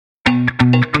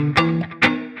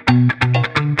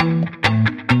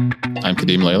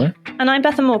Cadeem Lalor. And I'm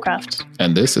Bethan Moorcraft.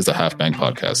 And this is the Half Bank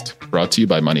Podcast, brought to you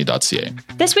by Money.ca.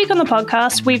 This week on the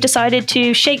podcast, we've decided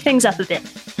to shake things up a bit.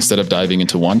 Instead of diving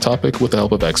into one topic with the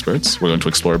help of experts, we're going to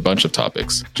explore a bunch of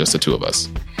topics, just the two of us.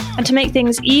 And to make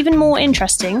things even more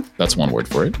interesting, that's one word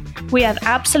for it, we have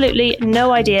absolutely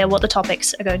no idea what the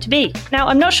topics are going to be. Now,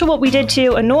 I'm not sure what we did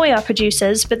to annoy our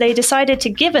producers, but they decided to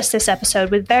give us this episode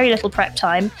with very little prep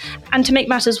time. And to make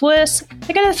matters worse,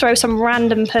 they're going to throw some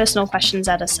random personal questions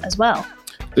at us as well.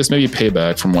 This may be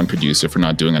payback from one producer for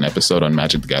not doing an episode on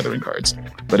Magic the Gathering cards.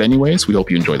 But anyways, we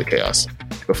hope you enjoy the chaos.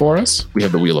 Before us, we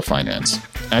have the Wheel of Finance.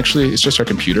 Actually, it's just our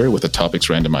computer with a topics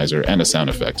randomizer and a sound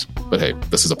effect. But hey,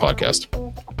 this is a podcast.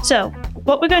 So,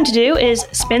 what we're going to do is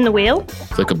spin the wheel,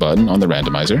 click a button on the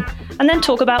randomizer, and then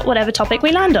talk about whatever topic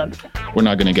we land on. We're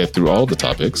not going to get through all of the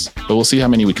topics, but we'll see how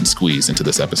many we can squeeze into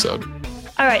this episode.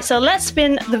 All right, so let's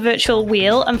spin the virtual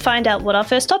wheel and find out what our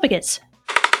first topic is.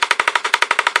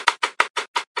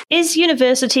 Is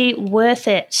university worth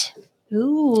it?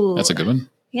 Ooh. That's a good one.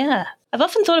 Yeah. I've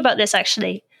often thought about this,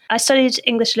 actually. I studied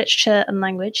English literature and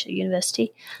language at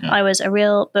university. Yeah. I was a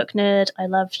real book nerd. I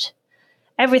loved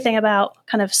everything about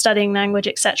kind of studying language,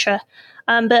 etc.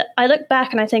 But I look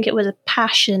back and I think it was a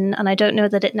passion, and I don't know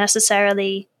that it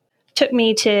necessarily took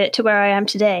me to where I am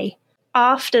today.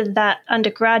 After that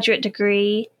undergraduate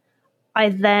degree, I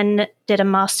then did a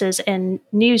master's in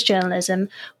news journalism,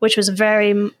 which was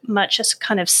very much a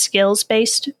kind of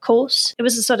skills-based course. It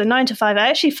was a sort of 9 to 5. I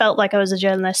actually felt like I was a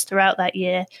journalist throughout that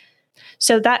year.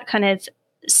 So that kind of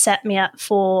set me up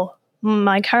for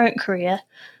my current career.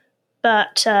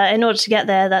 But in order to get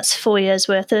there, that's 4 years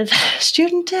worth of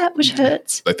student debt, which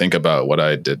hurts. I think about what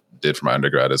I did for my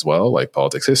undergrad as well, like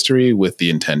politics history, with the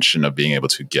intention of being able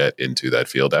to get into that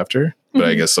field after. But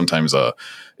I guess sometimes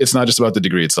it's not just about the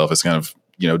degree itself. It's kind of,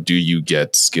 do you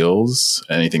get skills,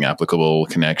 anything applicable,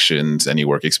 connections, any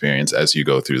work experience as you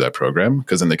go through that program?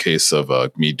 Because in the case of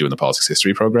me doing the politics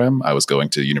history program, I was going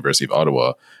to the University of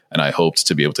Ottawa, and I hoped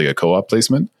to be able to get a co-op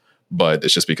placement. But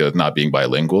it's just because not being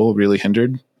bilingual really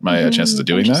hindered my chances of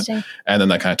doing that. And then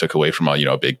that kind of took away from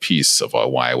a big piece of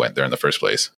why I went there in the first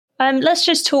place. Let's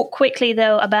just talk quickly,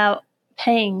 though, about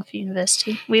paying for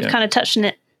university. We've kind of touched on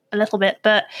it a little bit,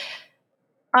 but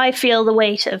I feel the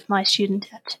weight of my student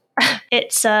debt.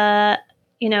 It's,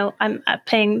 I'm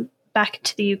paying back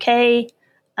to the UK.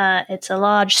 It's a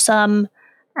large sum,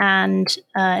 and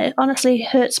it honestly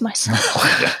hurts my soul.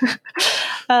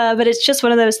 But it's just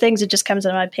one of those things that just comes out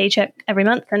of my paycheck every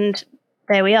month, and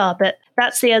there we are. But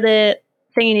that's the other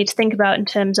thing you need to think about in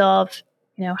terms of,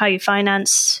 how you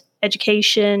finance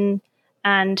education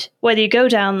and whether you go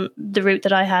down the route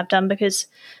that I have done, because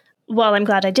while I'm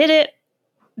glad I did it,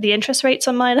 the interest rates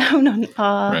on my loan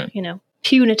are,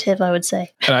 punitive, I would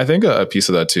say. And I think a piece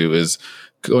of that too is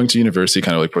going to university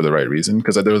kind of like for the right reason.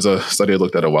 Because there was a study I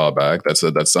looked at a while back that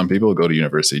said that some people go to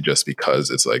university just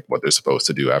because it's like what they're supposed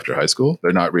to do after high school.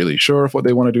 They're not really sure of what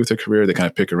they want to do with their career. They kind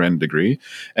of pick a random degree.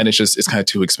 And it's kind of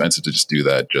too expensive to just do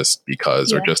that just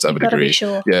because, or just have a degree.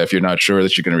 Sure. Yeah, if you're not sure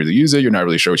that you're going to really use it, you're not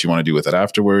really sure what you want to do with it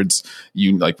afterwards.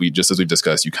 As we've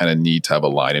discussed, you kind of need to have a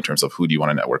line in terms of who do you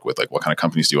want to network with? Like what kind of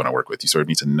companies do you want to work with? You sort of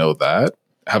need to know that,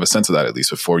 have a sense of that at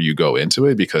least before you go into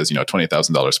it, because,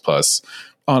 $20,000 plus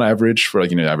on average for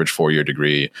an average 4-year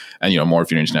degree. And, more if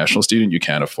you're an international student, you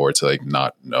can't afford to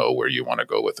not know where you want to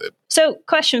go with it. So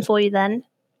question for you then,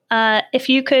 if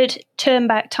you could turn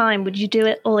back time, would you do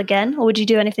it all again, or would you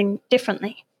do anything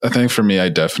differently? I think for me, I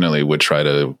definitely would try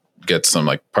to get some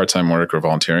part-time work or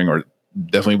volunteering, or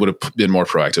definitely would have been more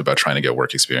proactive about trying to get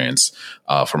work experience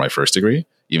for my first degree.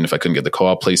 Even if I couldn't get the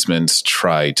co-op placements,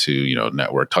 try to,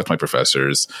 network, talk to my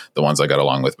professors, the ones I got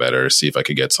along with better, see if I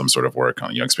could get some sort of work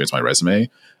on, experience my resume,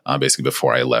 basically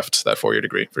before I left that 4-year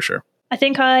degree, for sure. I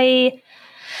think I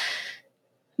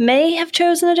may have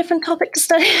chosen a different topic to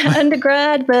study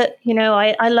undergrad, but,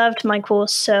 I loved my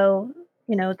course. So,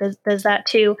 there's that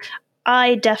too.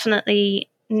 I definitely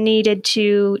needed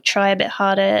to try a bit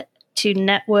harder to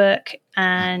network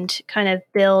and kind of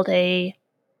build a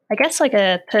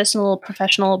personal,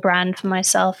 professional brand for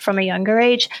myself from a younger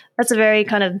age. That's a very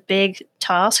kind of big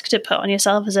task to put on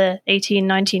yourself as a 18,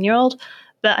 19-year-old.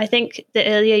 But I think the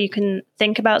earlier you can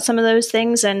think about some of those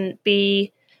things and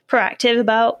be proactive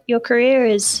about your career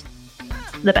is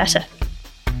the better.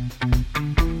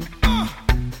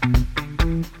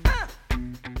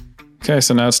 Okay,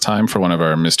 so now it's time for one of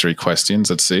our mystery questions.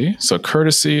 Let's see. So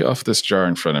courtesy of this jar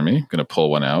in front of me, I'm going to pull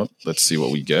one out. Let's see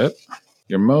what we get.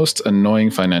 Your most annoying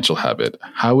financial habit.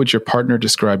 How would your partner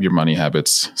describe your money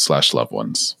habits / loved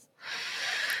ones?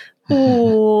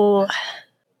 Ooh,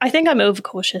 I think I'm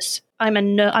overcautious. I'm a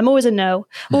no. I'm always a no.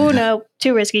 Oh no,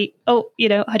 too risky. Oh,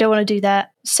 I don't want to do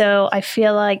that. So I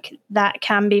feel like that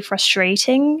can be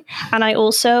frustrating. And I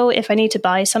also, if I need to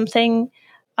buy something,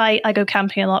 I go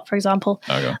camping a lot, for example.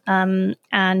 Okay.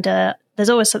 And there's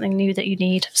always something new that you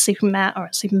need, a sleeping mat or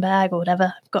a sleeping bag or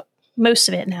whatever. I've got most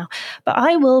of it now. But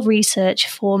I will research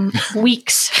for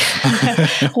weeks,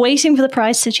 waiting for the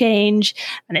price to change.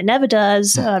 And it never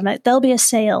does. Like, there'll be a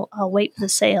sale. I'll wait for the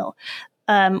sale.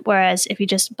 Whereas if you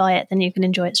just buy it, then you can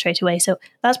enjoy it straight away. So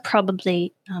that's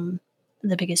probably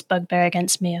the biggest bugbear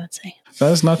against me, I would say.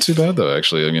 That's not too bad, though,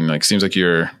 actually. I mean, like, seems like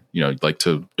you're, like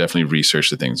to definitely research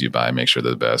the things you buy, make sure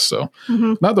they're the best. So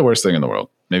not the worst thing in the world.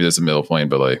 Maybe there's a middle point,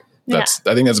 but like, I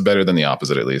think that's better than the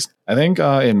opposite, at least. I think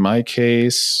in my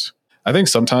case, I think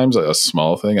sometimes a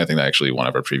small thing, I think that actually one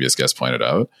of our previous guests pointed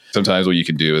out, sometimes what you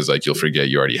can do is like, you'll forget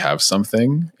you already have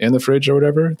something in the fridge or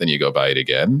whatever, then you go buy it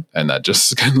again. And that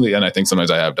just and I think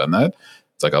sometimes I have done that.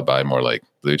 It's like, I'll buy more like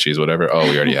blue cheese, whatever. Oh,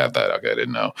 we already have that. Okay, I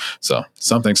didn't know. So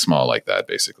something small like that,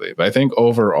 basically. But I think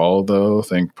overall, though, I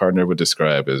think partner would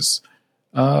describe as,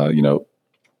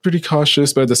 pretty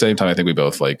cautious. But at the same time, I think we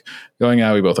both like going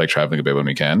out. We both like traveling a bit when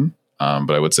we can.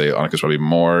 But I would say Annika's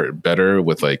probably better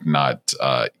with like not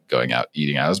going out,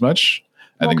 eating out as much.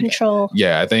 I think control.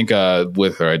 Yeah, I think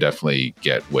with her, I definitely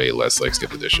get way less like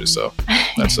skip the dishes. So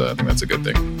I think that's a good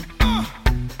thing.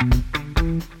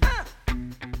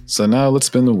 So now let's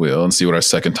spin the wheel and see what our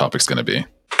second topic's going to be.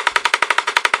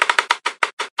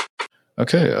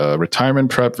 Okay, retirement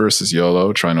prep versus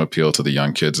YOLO, trying to appeal to the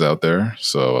young kids out there.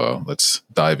 So let's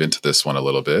dive into this one a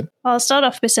little bit. I'll start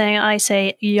off by saying I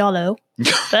say YOLO,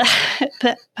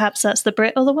 but perhaps that's the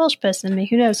Brit or the Welsh person in me.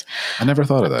 Who knows? I never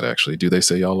thought of that, actually. Do they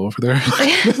say YOLO over there?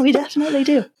 We definitely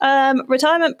do.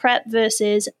 Retirement prep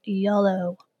versus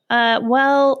YOLO.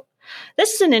 Well,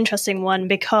 this is an interesting one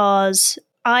because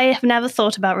I have never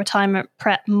thought about retirement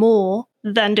prep more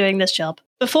than doing this job.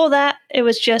 Before that, it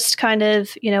was just kind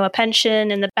of, a pension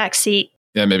in the backseat.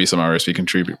 Yeah, maybe some RSP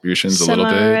contributions a little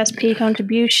bit. RSP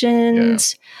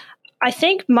contributions. Yeah. I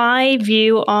think my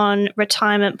view on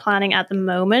retirement planning at the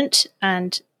moment,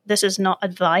 and this is not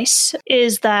advice,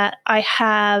 is that I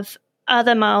have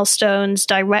other milestones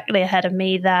directly ahead of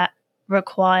me that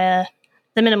require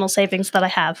the minimal savings that I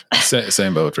have.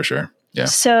 Same boat for sure. Yeah.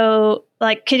 So,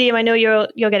 like, Cadeem, I know you're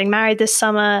getting married this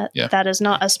summer. Yeah. That is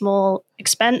not a small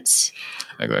expense.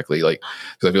 Exactly. Like,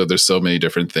 because I feel like there's so many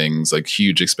different things, like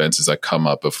huge expenses that come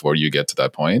up before you get to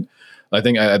that point. I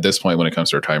think at this point, when it comes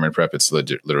to retirement prep, it's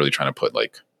literally trying to put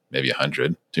like maybe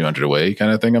 100, 200 away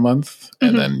kind of thing a month.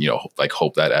 And then, like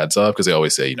hope that adds up, because they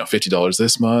always say, $50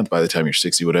 this month, by the time you're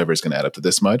 60, whatever, it's going to add up to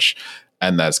this much.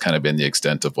 And that's kind of been the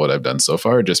extent of what I've done so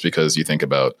far, just because you think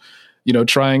about,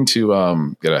 trying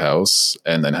to get a house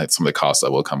and then some of the costs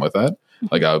that will come with that.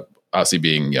 Like obviously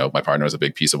being, my partner was a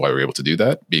big piece of why we were able to do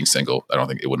that. Being single, I don't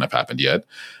think it wouldn't have happened yet.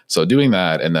 So doing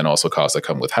that, and then also costs that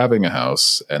come with having a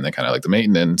house, and then kind of like the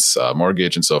maintenance,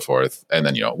 mortgage and so forth. And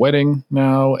then, wedding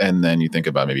now. And then you think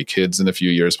about maybe kids in a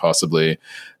few years, possibly.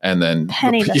 And then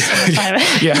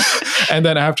yeah. And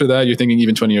then after that, you're thinking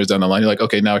even 20 years down the line, you're like,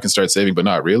 okay, now I can start saving, but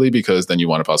not really, because then you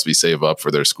want to possibly save up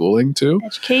for their schooling too.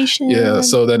 Education. Yeah.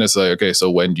 So then it's like, okay, so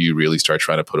when do you really start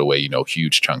trying to put away,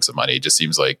 huge chunks of money? It just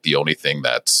seems like the only thing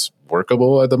that's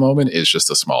workable at the moment is just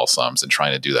the small sums and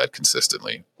trying to do that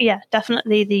consistently. Yeah,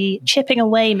 definitely the chipping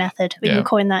away method. We can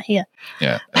coin that here.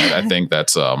 Yeah. And I think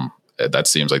that's that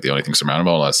seems like the only thing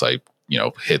surmountable, unless I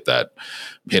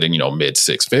hitting mid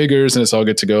six figures and it's all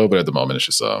good to go. But at the moment, it's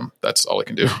just that's all I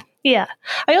can do. Yeah.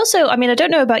 I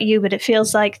don't know about you, but it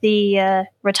feels like the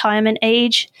retirement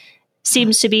age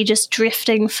seems to be just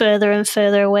drifting further and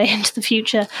further away into the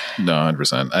future. No,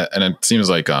 100%. And it seems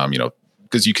like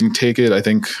because you can take it, I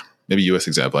think, maybe US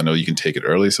example, I know you can take it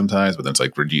early sometimes, but then it's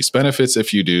like reduced benefits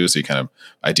if you do. So you kind of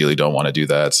ideally don't want to do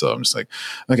that. So I'm just like,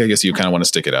 okay, I guess you kind of want to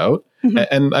stick it out.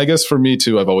 And I guess for me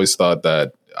too, I've always thought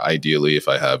that ideally if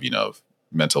I have,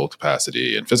 mental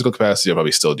capacity and physical capacity, I'll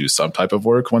probably still do some type of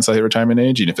work once I hit retirement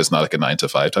age, even if it's not like a 9 to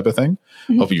 5 type of thing.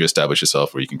 Hopefully you establish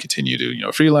yourself where you can continue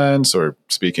to, freelance or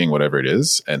speaking, whatever it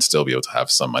is, and still be able to have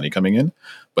some money coming in.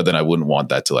 But then I wouldn't want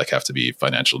that to like have to be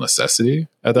financial necessity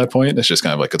at that point. It's just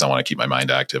kind of like, because I want to keep my mind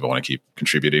active. I want to keep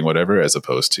contributing, whatever, as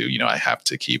opposed to, I have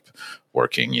to keep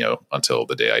working, until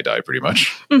the day I die pretty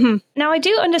much. Now I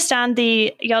do understand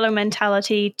the YOLO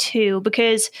mentality too,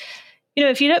 because,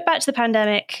 if you look back to the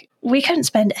pandemic, we couldn't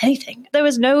spend anything. There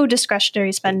was no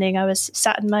discretionary spending. I was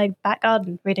sat in my back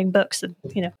garden reading books and,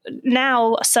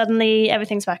 now suddenly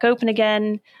everything's back open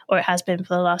again, or it has been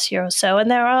for the last year or so. And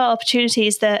there are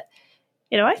opportunities that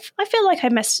I feel like I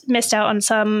missed out on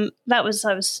some. I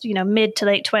was mid to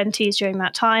late 20s during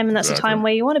that time, and that's a time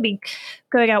where you want to be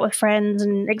going out with friends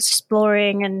and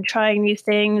exploring and trying new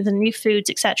things and new foods,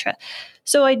 etc.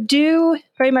 So I do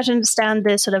very much understand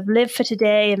the sort of live for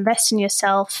today, invest in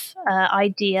yourself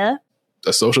idea.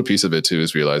 A social piece of it too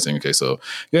is realizing, okay, so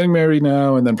getting married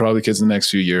now and then probably kids in the next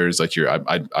few years, like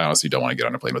I honestly don't want to get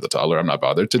on a plane with a toddler. I'm not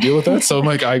bothered to deal with that. So I'm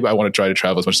like, I want to try to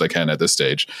travel as much as I can at this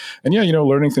stage. And yeah,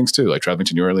 learning things too, like traveling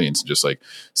to New Orleans, just like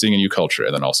seeing a new culture,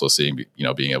 and then also seeing,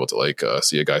 being able to like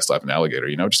see a guy slap an alligator,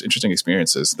 just interesting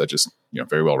experiences that just,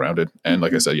 very well rounded. And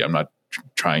like I said, I'm not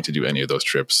trying to do any of those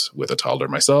trips with a toddler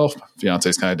myself.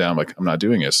 Fiance's kind of down, like I'm not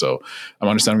doing it. So I'm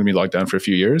understanding I'm going to be locked down for a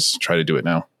few years. Try to do it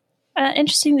now.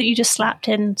 Interesting that you just slapped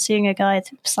in seeing a guy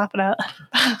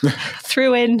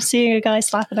threw in seeing a guy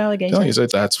slap an alligator. No,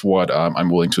 that's what I'm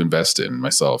willing to invest in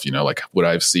myself. Like would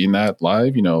I have seen that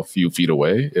live, a few feet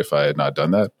away? If I had not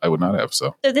done that, I would not have.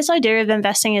 So this idea of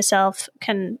investing yourself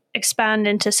can expand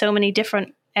into so many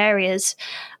different areas.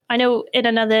 I know in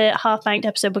another Half Banked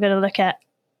episode, we're going to look at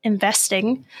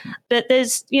investing, but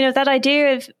there's, that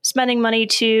idea of spending money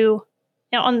to,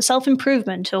 on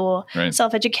self-improvement or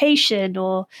self-education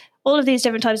or all of these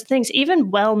different types of things,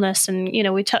 even wellness. And,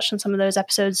 we touched on some of those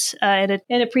episodes in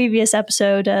a previous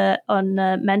episode on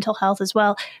mental health as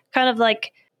well. Kind of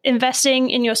like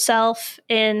investing in yourself,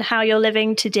 in how you're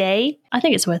living today. I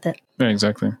think it's worth it. Yeah,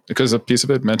 exactly. Because a piece of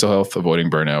it, mental health,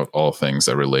 avoiding burnout, all things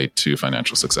that relate to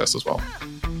financial success as well.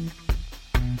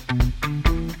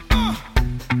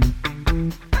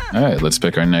 All right, let's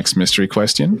pick our next mystery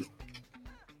question.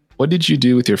 What did you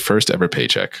do with your first ever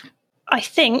paycheck? I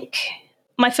think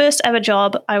my first ever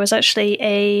job, I was actually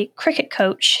a cricket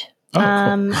coach. Oh,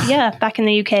 cool. Yeah, back in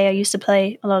the UK, I used to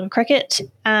play a lot of cricket,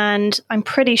 and I'm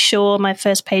pretty sure my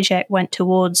first paycheck went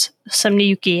towards some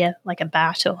new gear, like a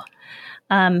bat or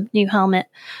new helmet.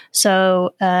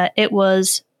 So it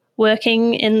was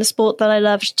working in the sport that I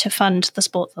loved to fund the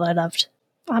sport that I loved.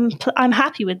 I'm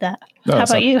happy with that. No, How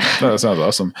about you? No, that sounds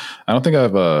awesome. I don't think I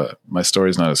have my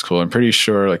story's not as cool. I'm pretty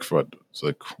sure it's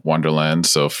like Wonderland.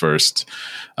 So first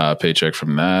paycheck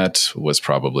from that was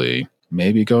probably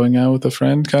maybe going out with a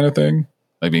friend kind of thing.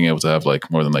 Like being able to have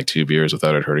like more than like 2 beers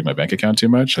without it hurting my bank account too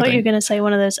much. I thought you were going to say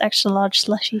one of those extra large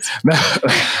slushies.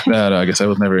 No, I guess I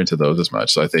was never into those as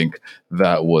much. So I think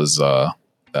that was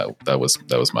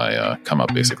that was my come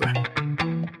up basically.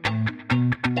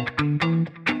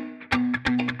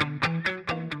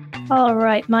 All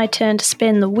right, my turn to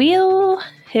spin the wheel.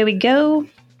 Here we go.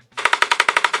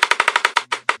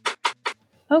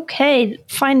 Okay,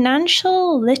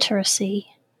 financial literacy.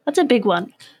 That's a big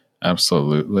one.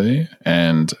 Absolutely.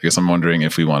 And I guess I'm wondering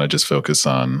if we want to just focus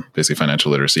on basically financial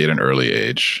literacy at an early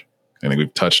age. I think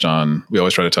we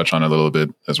always try to touch on it a little bit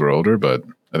as we're older, but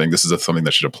I think this is something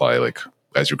that should apply like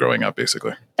as you're growing up,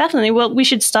 basically. Definitely. Well, we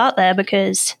should start there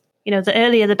because, the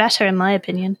earlier the better, in my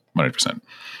opinion. 100%.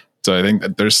 So I think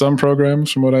that there's some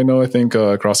programs, from what I know, I think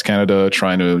across Canada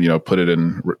trying to, put it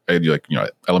in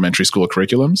elementary school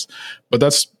curriculums. But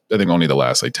that's, I think, only the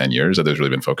last 10 years that there's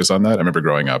really been focused on that. I remember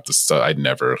growing up, I'd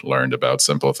never learned about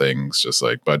simple things, just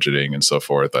like budgeting and so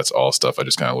forth. That's all stuff I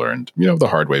just kind of learned, the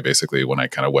hard way, basically, when I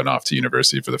kind of went off to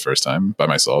university for the first time by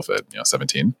myself at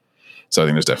 17. So I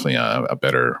think there's definitely a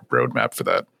better roadmap for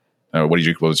that. What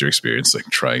was your experience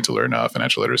trying to learn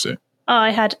financial literacy?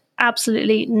 I had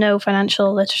absolutely no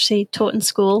financial literacy taught in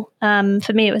school.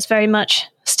 For me, it was very much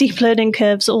steep learning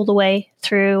curves all the way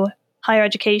through higher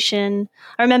education.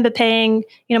 I remember paying,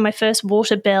 my first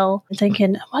water bill and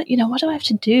thinking, what do I have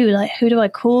to do? Like, who do I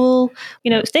call?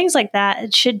 Things like that.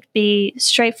 It should be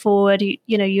straightforward.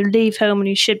 You leave home and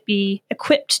you should be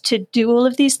equipped to do all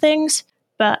of these things.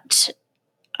 But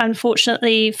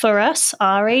unfortunately for us,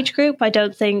 our age group, I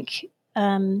don't think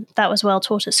that was well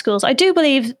taught at schools. I do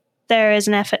believe there is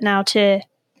an effort now to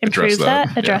improve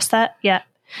address that. Yeah.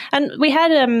 And we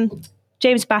had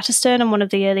James Batterston on one of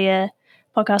the earlier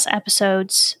podcast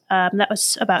episodes that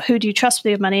was about who do you trust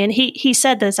with your money. And he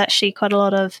said there's actually quite a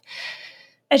lot of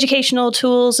educational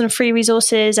tools and free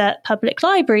resources at public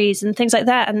libraries and things like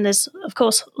that. And there's, of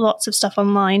course, lots of stuff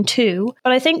online too.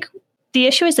 But I think the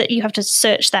issue is that you have to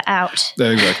search that out.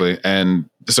 Exactly. And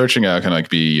the searching out can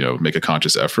be, make a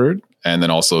conscious effort. And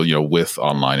then also, with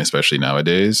online, especially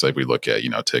nowadays, we look at,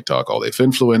 TikTok, all the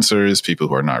influencers, people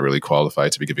who are not really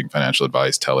qualified to be giving financial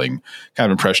advice, telling kind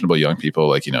of impressionable young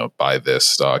people, buy this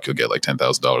stock, you'll get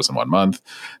 $10,000 in 1 month.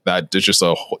 That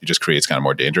just creates kind of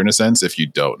more danger in a sense if you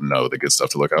don't know the good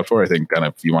stuff to look out for. I think kind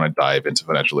of if you want to dive into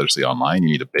financial literacy online, you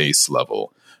need a base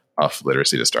level of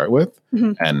literacy to start with.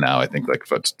 Mm-hmm. And now I think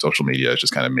social media has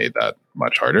just kind of made that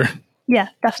much harder. Yeah,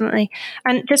 definitely.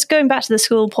 And just going back to the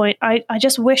school point, I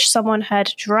just wish someone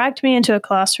had dragged me into a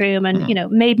classroom and,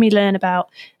 made me learn about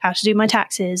how to do my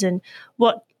taxes and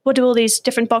what do all these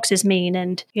different boxes mean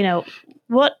and,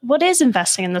 what is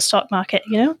investing in the stock market,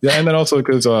 Yeah, and then also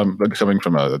because coming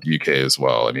from the UK as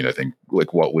well, I mean, I think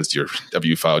have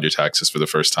you filed your taxes for the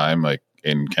first time like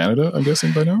in Canada, I'm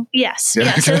guessing by now? Yes.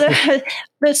 Yeah. So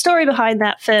the story behind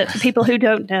that for people who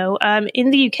don't know,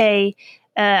 in the UK,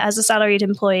 as a salaried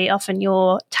employee, often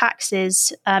your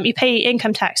taxes, you pay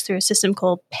income tax through a system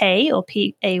called PAYE or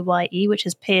PAYE, which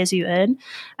is pay as you earn.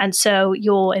 And so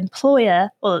your employer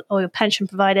or your pension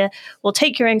provider will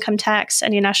take your income tax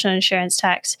and your national insurance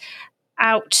tax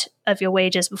out of your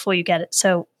wages before you get it.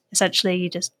 So essentially you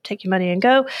just take your money and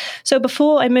go. So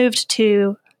before I moved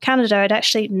to Canada, I'd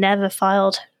actually never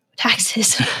filed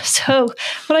taxes. So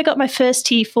when I got my first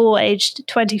T4 aged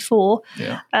 24,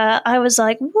 I was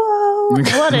like, whoa,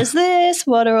 what is this?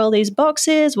 What are all these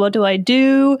boxes? What do I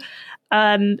do?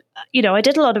 I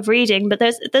did a lot of reading, but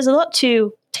there's a lot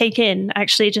to take in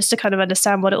actually just to kind of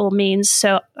understand what it all means.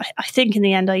 So I think in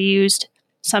the end I used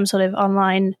some sort of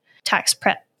online tax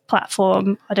prep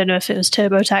platform. I don't know if it was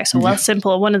TurboTax or Wealthsimple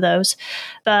or one of those,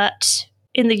 but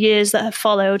in the years that have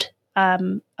followed,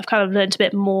 I've kind of learned a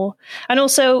bit more. And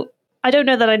also, I don't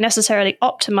know that I necessarily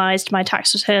optimized my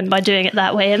tax return by doing it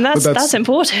that way. And that's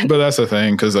important. But that's the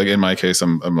thing, because like in my case,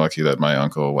 I'm lucky that my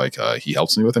uncle, he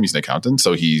helps me with him. He's an accountant.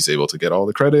 So he's able to get all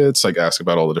the credits, ask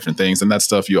about all the different things. And that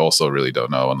stuff you also really don't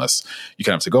know unless you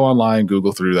kind of have to go online,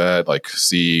 Google through that,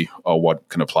 see what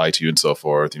can apply to you and so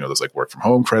forth. There's work from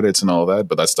home credits and all that.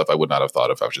 But that's stuff I would not have thought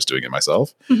of if I was just doing it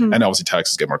myself. Mm-hmm. And obviously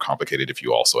taxes get more complicated if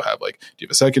you also have do you have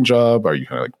a second job? Are you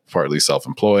kind of partly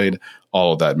self-employed?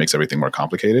 All of that makes everything more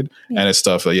complicated. Yeah. And it's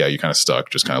stuff that, you're kind of stuck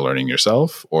just kind of learning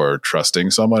yourself or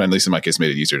trusting someone. And at least in my case,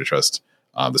 made it easier to trust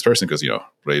this person because,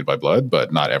 related by blood,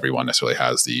 but not everyone necessarily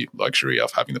has the luxury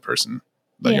of having the person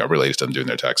that related to them doing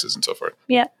their taxes and so forth.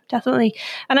 Yeah, definitely.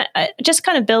 And I just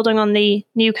kind of building on the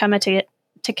newcomer to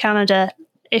Canada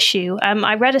issue,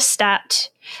 I read a stat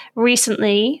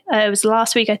recently, it was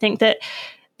last week, I think, that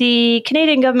the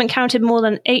Canadian government counted more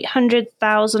than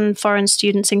 800,000 foreign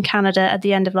students in Canada at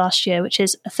the end of last year, which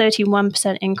is a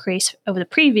 31% increase over the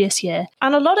previous year.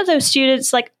 And a lot of those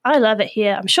students, I love it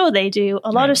here. I'm sure they do.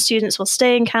 A lot of students will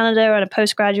stay in Canada on a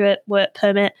postgraduate work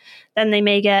permit. Then they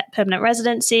may get permanent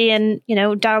residency and,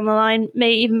 down the line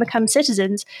may even become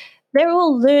citizens. They're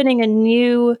all learning a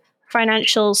new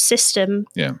financial system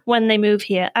when they move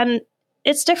here. And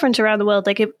it's different around the world.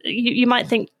 You might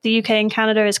think the UK and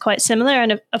Canada is quite similar,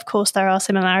 and of course there are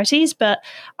similarities, but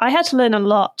I had to learn a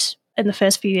lot in the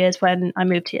first few years when I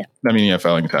moved here. I mean,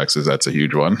 filing taxes, that's a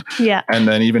huge one. Yeah. And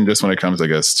then even just when it comes, I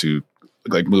guess, to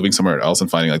moving somewhere else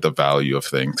and finding the value of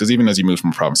things. Because even as you move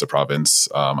from province to province,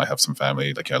 I have some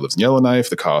family lives in Yellowknife.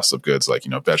 The cost of goods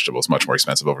vegetables much more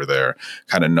expensive over there.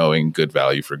 Kind of knowing good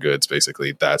value for goods,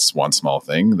 basically, that's one small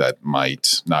thing that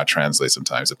might not translate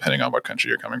sometimes depending on what country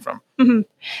you're coming from. Mm-hmm.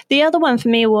 The other one for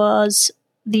me was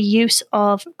the use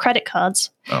of credit cards.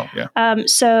 Oh, yeah.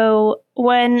 So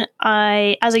when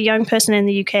as a young person in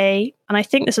the UK, and I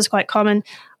think this is quite common,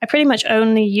 I pretty much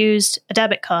only used a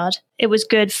debit card. It was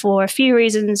good for a few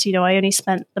reasons. I only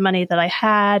spent the money that I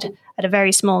had at a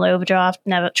very small overdraft,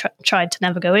 never tried to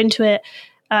never go into it.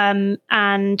 And,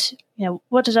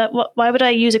 why would I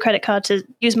use a credit card to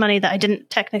use money that I didn't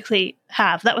technically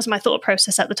have? That was my thought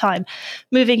process at the time.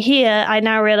 Moving here, I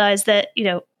now realize that,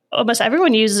 almost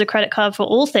everyone uses a credit card for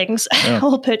all things,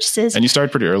 all purchases. And you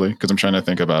start pretty early, because I'm trying to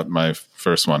think about my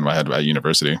first one I had at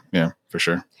university. Yeah, for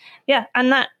sure. Yeah.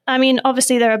 And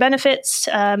obviously there are benefits.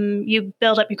 You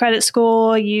build up your credit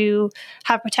score, you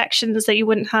have protections that you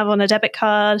wouldn't have on a debit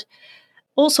card,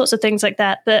 all sorts of things like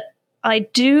that. But I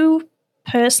do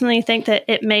personally think that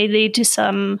it may lead to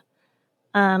some,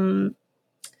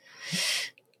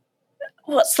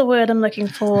 what's the word I'm looking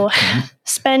for?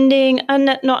 Spending,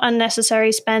 not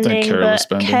unnecessary spending, but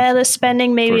careless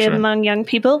spending, maybe among young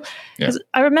people. Because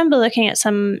I remember looking at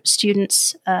some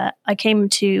students, I came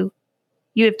to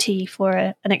U of T for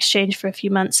an exchange for a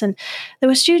few months, and there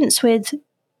were students with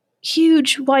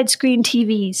huge widescreen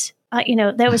TVs.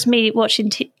 There was me watching,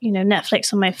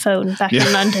 Netflix on my phone back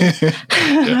in London.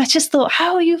 I just thought,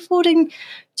 how are you affording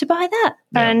to buy that?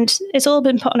 Yeah. And it's all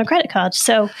been put on a credit card.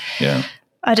 So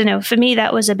I don't know. For me,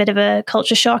 that was a bit of a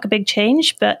culture shock, a big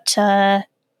change. But,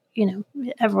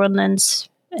 everyone learns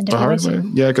in The different hard ways?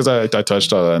 way. Yeah, because I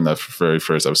touched on that in the very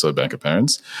first episode of Bank of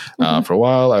Parents. For a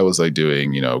while, I was like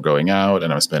doing, going out,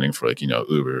 and I was spending for like,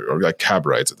 Uber or like cab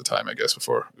rides at the time, I guess,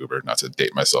 before Uber, not to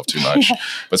date myself too much,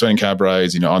 but spending cab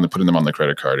rides, putting them on the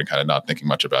credit card and kind of not thinking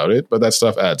much about it. But that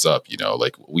stuff adds up,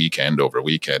 like weekend over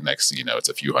weekend. Next, it's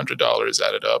a few $100s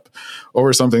added up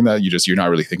over something that you're not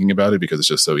really thinking about it because it's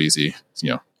just so easy.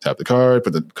 Tap the card,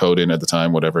 put the code in at the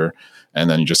time, whatever,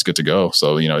 and then you're just good to go.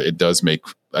 So, it does make,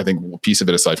 I think, a piece of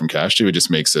it aside from cash too, it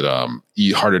just makes it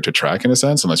harder to track in a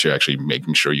sense, unless you're actually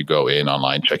making sure you go in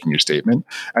online, checking your statement.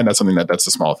 And that's something that's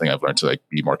the small thing I've learned to like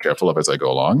be more careful of as I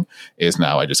go along, is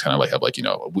now I just kind of like have like,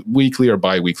 weekly or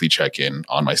bi-weekly check-in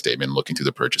on my statement, looking through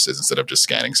the purchases instead of just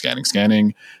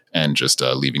scanning and just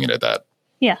leaving it at that.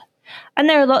 Yeah. And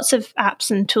there are lots of apps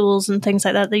and tools and things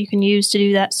like that you can use to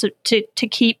do that. So to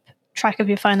keep track of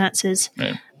your finances.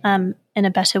 Right. In a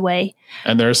better way.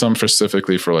 And there are some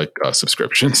specifically for like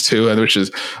subscriptions too, and which is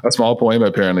a small point, but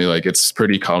apparently like it's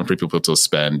pretty common for people to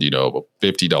spend, $50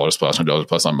 plus, $100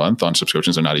 plus a month on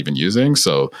subscriptions they're not even using.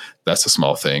 So that's a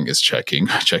small thing, is checking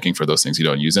for those things you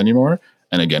don't use anymore.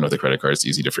 And again, with a credit card, it's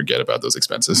easy to forget about those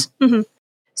expenses. Mm-hmm.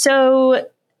 So,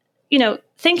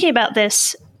 thinking about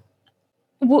this,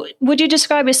 would you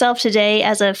describe yourself today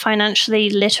as a financially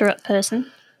literate person?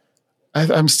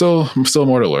 I'm still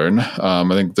more to learn. I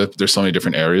think that there's so many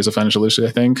different areas of financial literacy.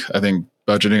 I think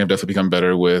budgeting I've definitely become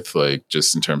better with, like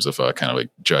just in terms of kind of like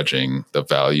judging the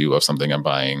value of something I'm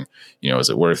buying. Is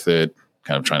it worth it?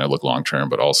 Kind of trying to look long term,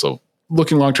 but also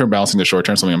looking long term, balancing the short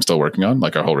term. Something I'm still working on,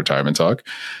 like our whole retirement talk.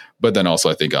 But then also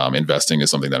I think investing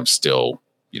is something that I'm still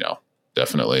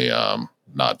definitely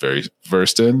not very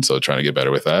versed in. So trying to get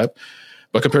better with that.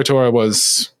 But compared to where I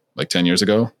was like 10 years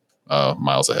ago,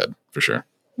 miles ahead for sure.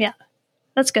 Yeah.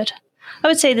 That's good. I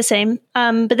would say the same.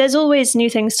 But there's always new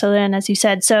things to learn, as you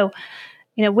said. So,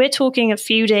 we're talking a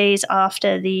few days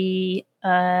after the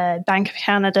Bank of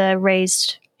Canada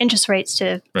raised interest rates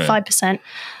to 5%.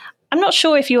 I'm not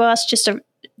sure if you asked just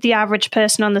the average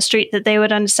person on the street that they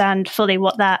would understand fully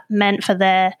what that meant for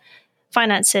their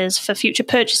finances, for future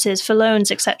purchases, for loans,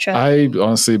 etc. I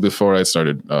honestly, before I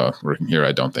started working here,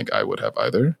 I don't think I would have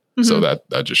either. Mm-hmm. So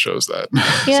that just shows that.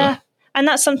 Yeah. So. And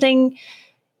that's something...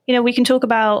 we can talk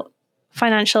about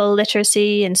financial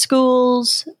literacy in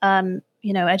schools,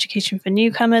 education for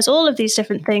newcomers, all of these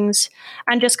different things,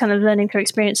 and just kind of learning through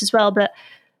experience as well. But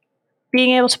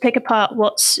being able to pick apart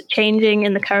what's changing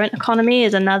in the current economy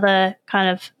is another kind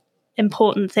of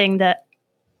important thing that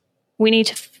we need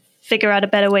to figure out a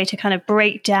better way to kind of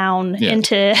break down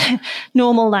into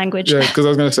normal language. Yeah, because I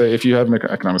was going to say, if you have an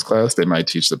economics class, they might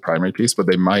teach the primary piece, but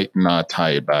they might not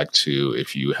tie it back to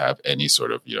if you have any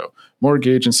sort of,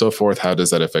 mortgage and so forth. How does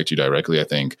that affect you directly? I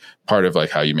think part of like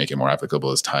how you make it more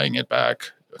applicable is tying it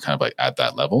back kind of like at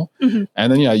that level. Mm-hmm.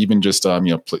 And then, even just,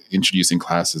 introducing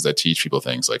classes that teach people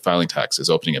things like filing taxes,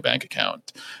 opening a bank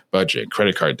account, budget,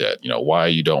 credit card debt, why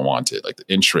you don't want it, like the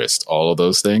interest, all of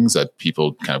those things that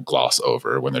people kind of gloss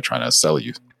over when they're trying to sell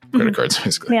you credit cards,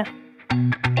 basically. Yeah.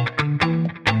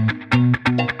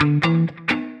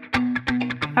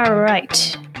 All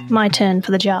right. My turn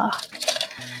for the jar.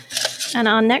 And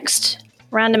our next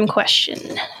random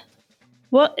question.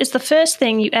 What is the first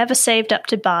thing you ever saved up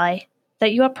to buy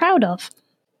that you are proud of?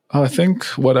 I think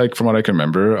from what I can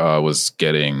remember, was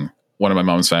getting one of my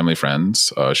mom's family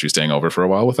friends. She was staying over for a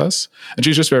while with us, and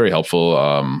she was just very helpful,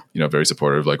 very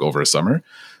supportive, like over a summer.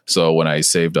 So when I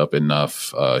saved up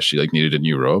enough, she like needed a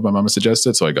new robe, my mom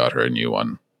suggested. So I got her a new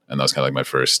one. And that was kind of like my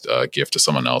first gift to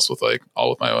someone else with like all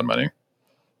with my own money.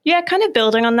 Yeah, kind of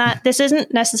building on that. This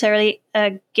isn't necessarily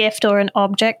a gift or an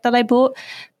object that I bought,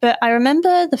 but I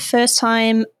remember the first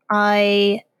time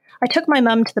I took my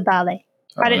mum to the ballet.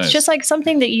 Oh, and it's nice. Just like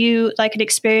something that you like an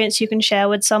experience you can share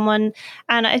with someone.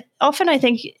 And I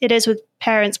think it is with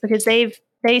parents because they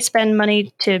spend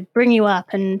money to bring you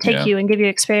up and take you and give you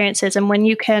experiences. And when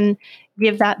you can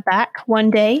give that back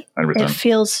one day, 100%. It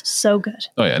feels so good.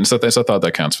 Oh yeah, and so I thought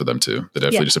that counts for them too. They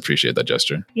definitely just appreciate that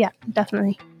gesture. Yeah,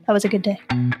 definitely. That was a good day.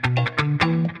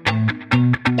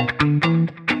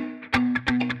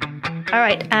 All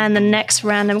right, and the next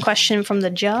random question from the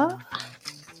jar.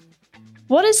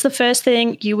 What is the first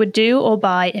thing you would do or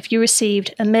buy if you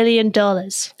received $1 million?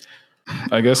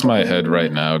 I guess my head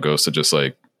right now goes to just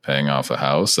like paying off a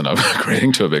house and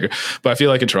upgrading to a bigger. But I feel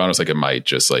like in Toronto, it's like it might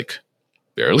just like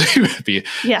barely be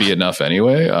enough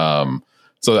anyway.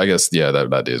 So I guess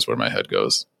that is where my head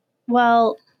goes.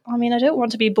 Well, I mean, I don't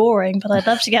want to be boring, but I'd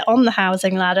love to get on the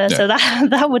housing ladder, so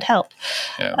that would help.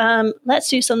 Yeah. Let's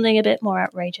do something a bit more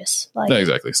outrageous. Yeah,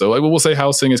 exactly. So we'll say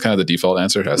housing is kind of the default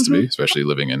answer. It has to be, especially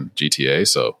living in GTA.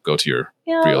 So go to your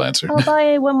real answer. I'll buy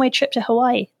a one-way trip to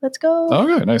Hawaii. Let's go. Oh,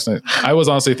 good. Nice. I was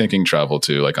honestly thinking travel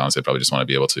too. Like, honestly, I probably just want to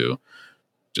be able to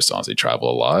just honestly travel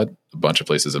a lot. A bunch of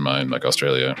places in mind, like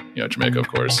Australia, Jamaica, of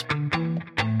course.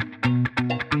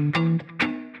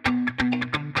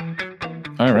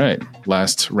 All right.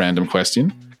 Last random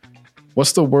question.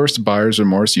 What's the worst buyer's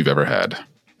remorse you've ever had?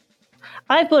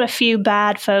 I've bought a few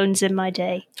bad phones in my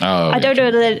day. Oh, okay. I don't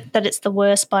know that it's the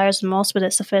worst buyer's remorse, but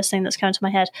it's the first thing that's come to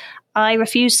my head. I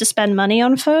refuse to spend money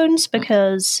on phones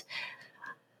because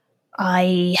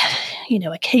I,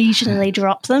 occasionally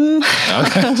drop them.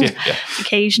 Okay. Yeah.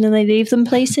 Occasionally leave them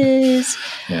places.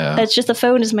 Yeah. It's just the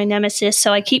phone is my nemesis.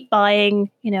 So I keep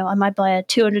buying, I might buy a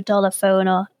 $200 phone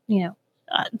or,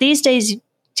 these days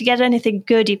to get anything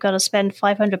good, you've got to spend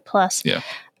 500 plus. Yeah.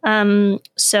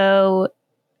 So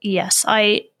yes,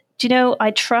 I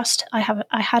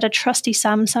had a trusty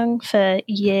Samsung for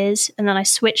years, and then I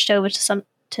switched over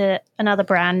to another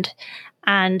brand,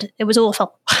 and it was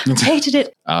awful. I hated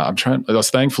it.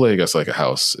 Thankfully, I guess like a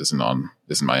house isn't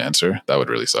my answer. That would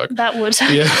really suck. That would.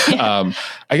 Yeah.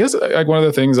 I guess like one of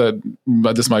the things that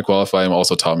this might qualify and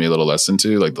also taught me a little lesson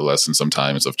too, like the lesson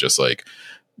sometimes of just like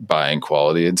buying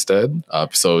quality instead.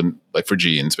 So like for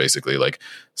jeans, basically, like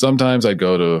sometimes I'd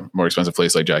go to a more expensive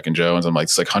place like Jack and Joe, and I'm like,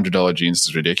 it's like $100 jeans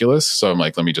is ridiculous. So I'm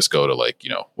like, let me just go to like,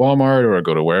 Walmart or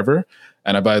go to wherever.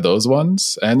 And I buy those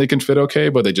ones and they can fit okay,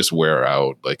 but they just wear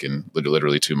out like in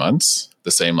literally 2 months,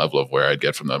 the same level of wear I'd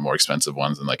get from the more expensive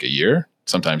ones in like a year,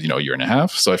 sometimes, a year and a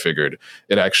half. So I figured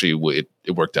it actually,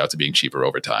 it worked out to being cheaper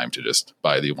over time to just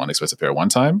buy the one expensive pair one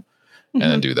time. And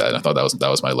then do that. And I thought that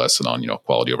was my lesson on,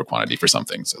 quality over quantity for some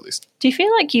things, at least. Do you feel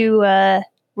like you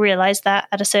realized that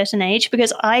at a certain age?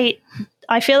 Because I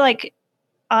feel like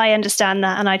I understand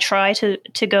that and I try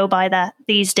to go by that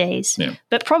these days,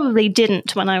 but probably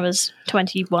didn't when I was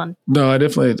 21. No, I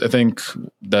think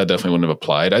that definitely wouldn't have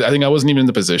applied. I think I wasn't even in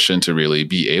the position to really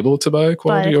be able to buy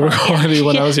quality over quantity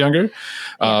when I was younger.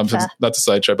 So that's a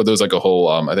sidetrack, but there was like a whole,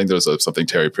 I think there was something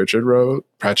Terry Pratchett wrote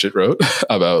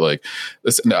about like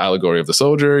this an allegory of the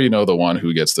soldier, the one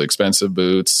who gets the expensive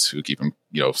boots, who keep him,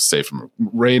 safe from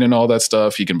rain and all that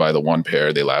stuff. He can buy the one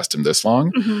pair, they last him this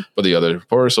long, but the other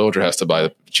poorer soldier has to buy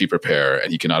the cheaper pair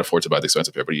and he cannot afford to buy the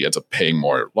expensive pair, but he ends up paying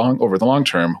more over the long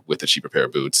term with the cheaper pair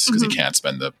of boots because he can't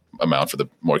spend the amount for the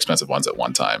more expensive ones at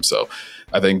one time. So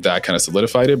I think that kind of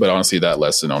solidified it, but honestly that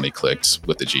lesson only clicked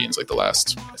with the jeans like the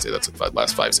last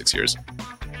 5-6 years.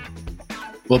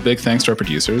 Well, big thanks to our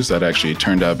producers. That actually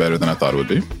turned out better than I thought it would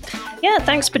be. Yeah,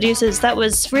 thanks producers. That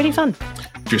was really fun.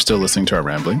 If you're still listening to our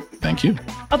rambling, thank you.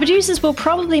 Our producers will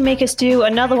probably make us do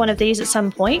another one of these at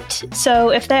some point.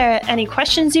 So if there are any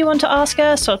questions you want to ask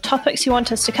us or topics you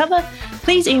want us to cover,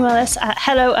 please email us at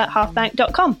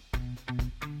hello@halfbanked.com.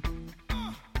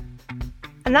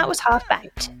 And that was Half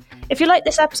Banked. If you like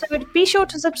this episode, be sure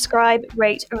to subscribe,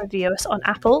 rate, and review us on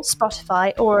Apple,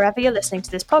 Spotify, or wherever you're listening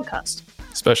to this podcast.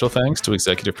 Special thanks to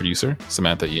executive producer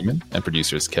Samantha Eamon and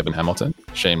producers Kevin Hamilton,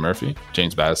 Shane Murphy,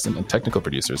 James Baston, and technical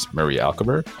producers Marie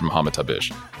Alcober and Mohammed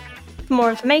Tabish. For more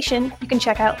information, you can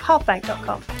check out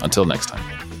halfbanked.com. Until next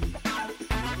time.